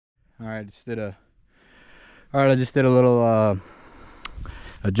I just did a little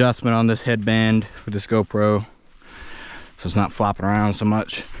adjustment on this headband for this GoPro, so it's not flopping around so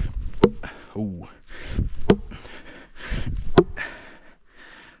much. Ooh.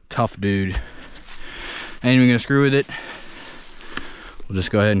 Tough dude. Ain't even gonna screw with it. We'll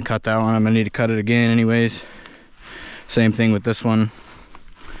just go ahead and cut that one. I'm gonna need to cut it again anyways. Same thing with this one.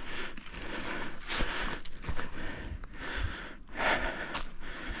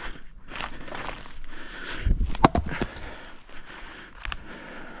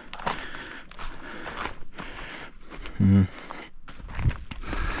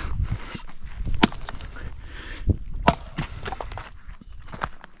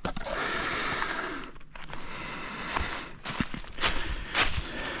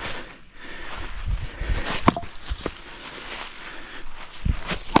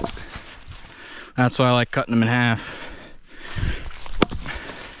 That's why I like cutting them in half.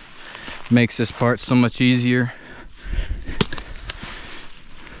 Makes this part so much easier.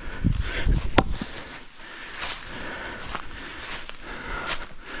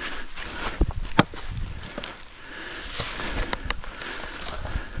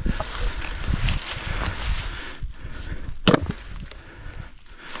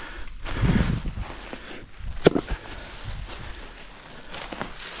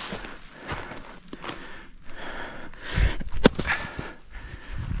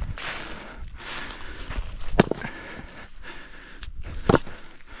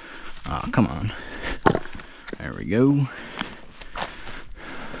 Oh, come on. There we go.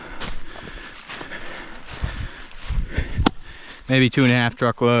 Maybe 2.5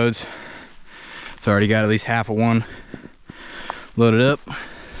 truckloads. It's already got at least half of one loaded up.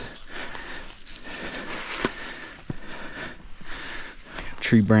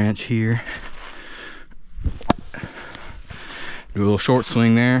 Tree branch here. Do a little short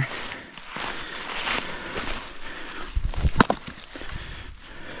swing there.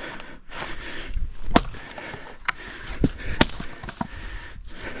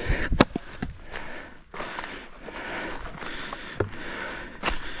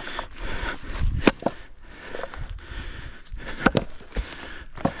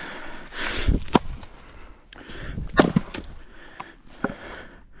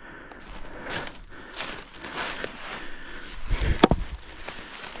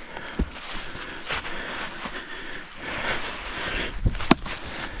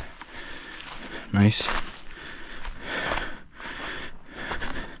 Nice.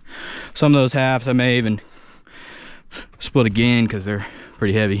 Some of those halves I may even split again because they're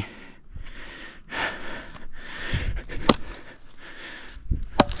pretty heavy.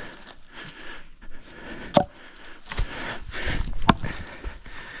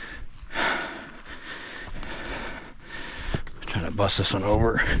 Trying to bust this one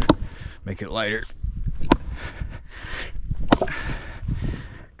over, make it lighter.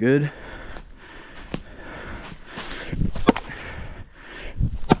 Good.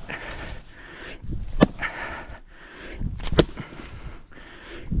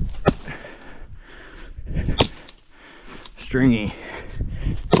 Stringy.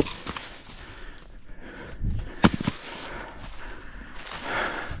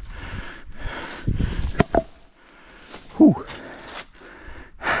 Whew.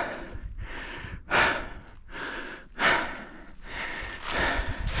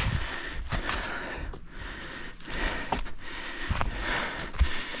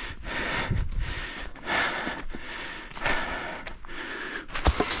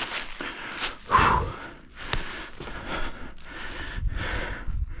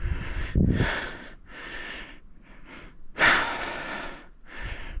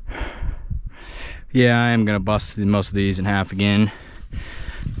 Yeah, I am gonna bust most of these in half again.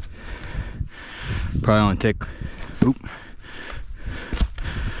 Probably only take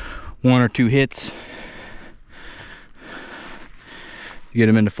 1 or 2 hits to get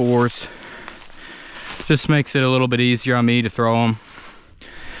them into 4s. Just makes it a little bit easier on me to throw them.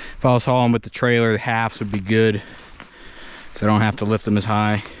 If I was hauling with the trailer, the halves would be good, so I don't have to lift them as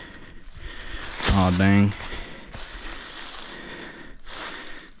high. Oh dang.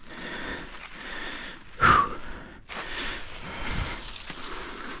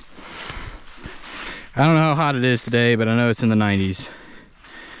 I don't know how hot it is today, but I know it's in the 90s.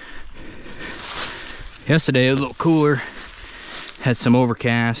 Yesterday it was a little cooler. Had some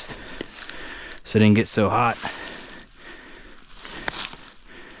overcast, so it didn't get so hot.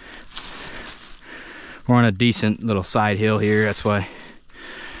 We're on a decent little side hill here, that's why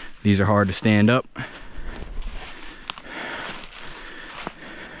these are hard to stand up.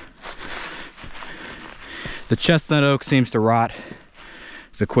 The chestnut oak seems to rot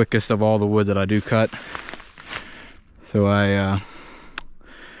the quickest of all the wood that I do cut. So I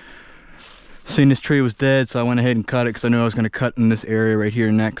seen this tree was dead, so I went ahead and cut it because I knew I was going to cut in this area right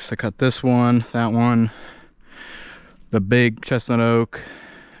here next. I cut this one, that one, the big chestnut oak,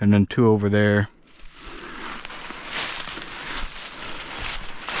 and then 2 over there.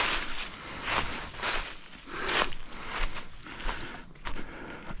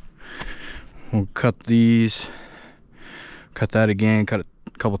 We'll cut these, cut that again, cut it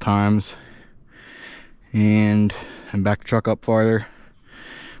a couple times, and back the truck up farther,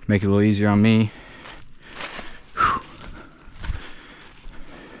 make it a little easier on me. Whew.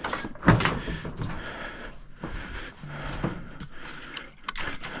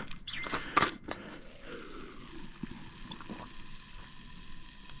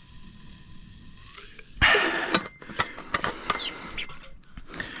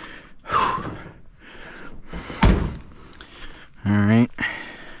 All right,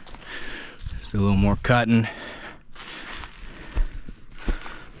 do a little more cutting.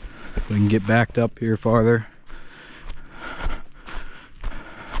 We can get backed up here farther. I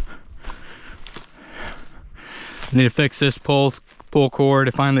need to fix this pull cord.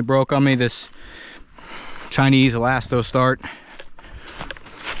 It finally broke on me. This Chinese Elasto start.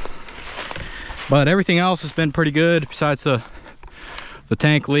 But everything else has been pretty good besides the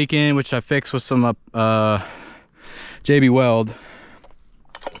tank leaking, which I fixed with some JB Weld.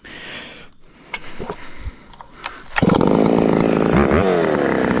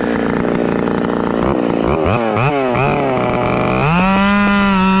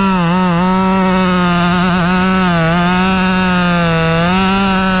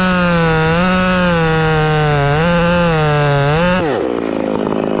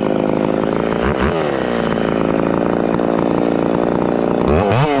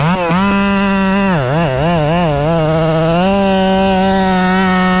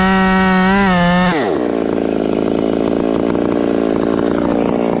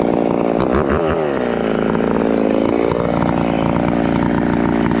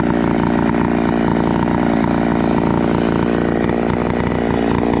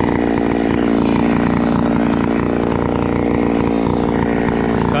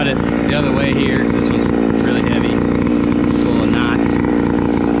 The other way here, this one's really heavy, full of knots,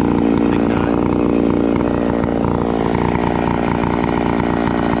 big knot.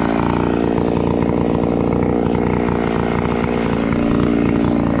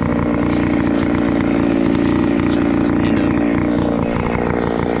 Stand up.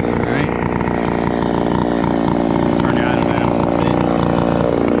 All right, turn the idle down a little bit.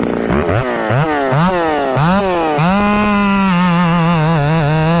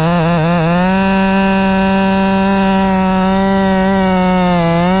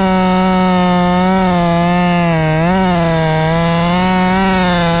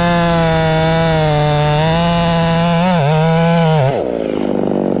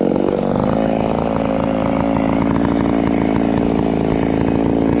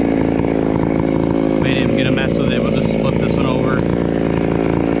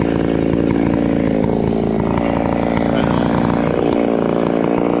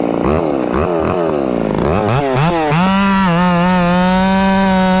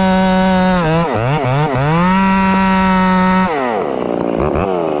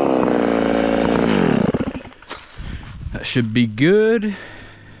 Should be good.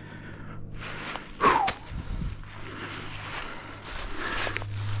 Whew.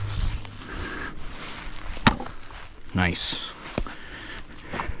 Nice.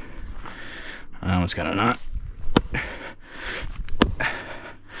 That one's got a knot.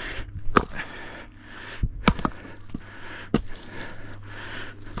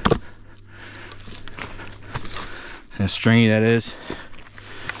 And a stringy that is.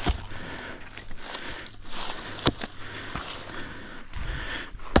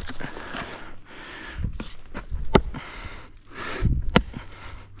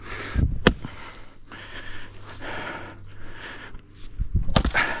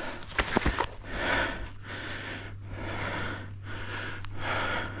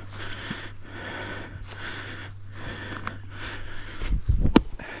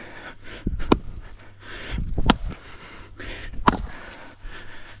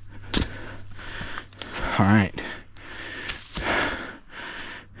 All right.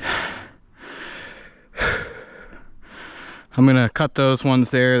 I'm gonna cut those ones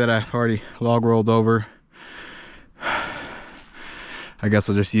there that I've already log rolled over. I guess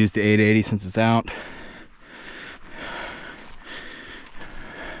I'll just use the 880 since it's out.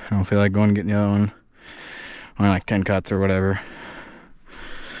 I don't feel like going and getting the other one. Only like 10 cuts or whatever.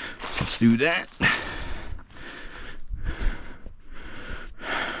 Let's do that.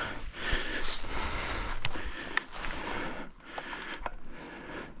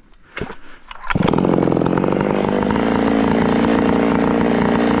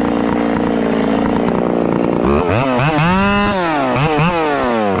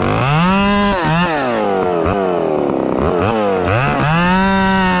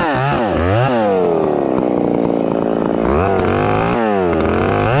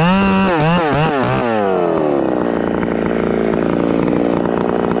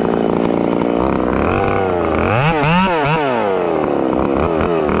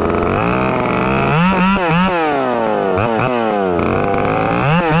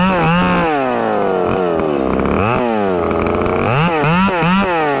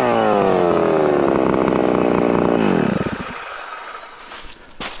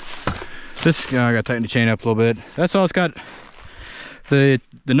 This, I gotta tighten the chain up a little bit. That's all it's got. The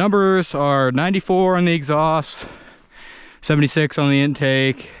numbers are 94 on the exhaust, 76 on the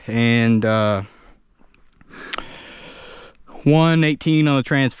intake, and 118 on the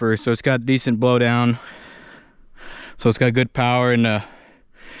transfer. So it's got decent blowdown. So it's got good power and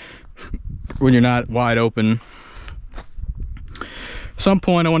when you're not wide open. At some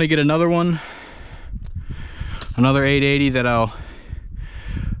point I want to get another one, another 880 that I'll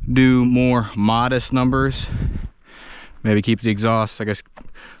do more modest numbers. Maybe keep the exhaust, I guess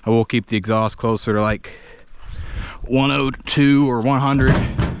I will keep the exhaust closer to like 102 or 100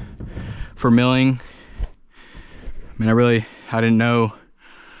 for milling. I mean, I didn't know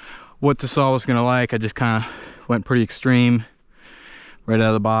what the saw was gonna like. I just kind of went pretty extreme right out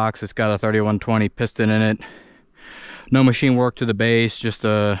of the box. It's got a 3120 piston in it. No machine work to the base, just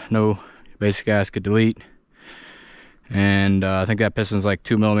no basic gasket delete. And I think that piston's like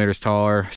 2 millimeters taller.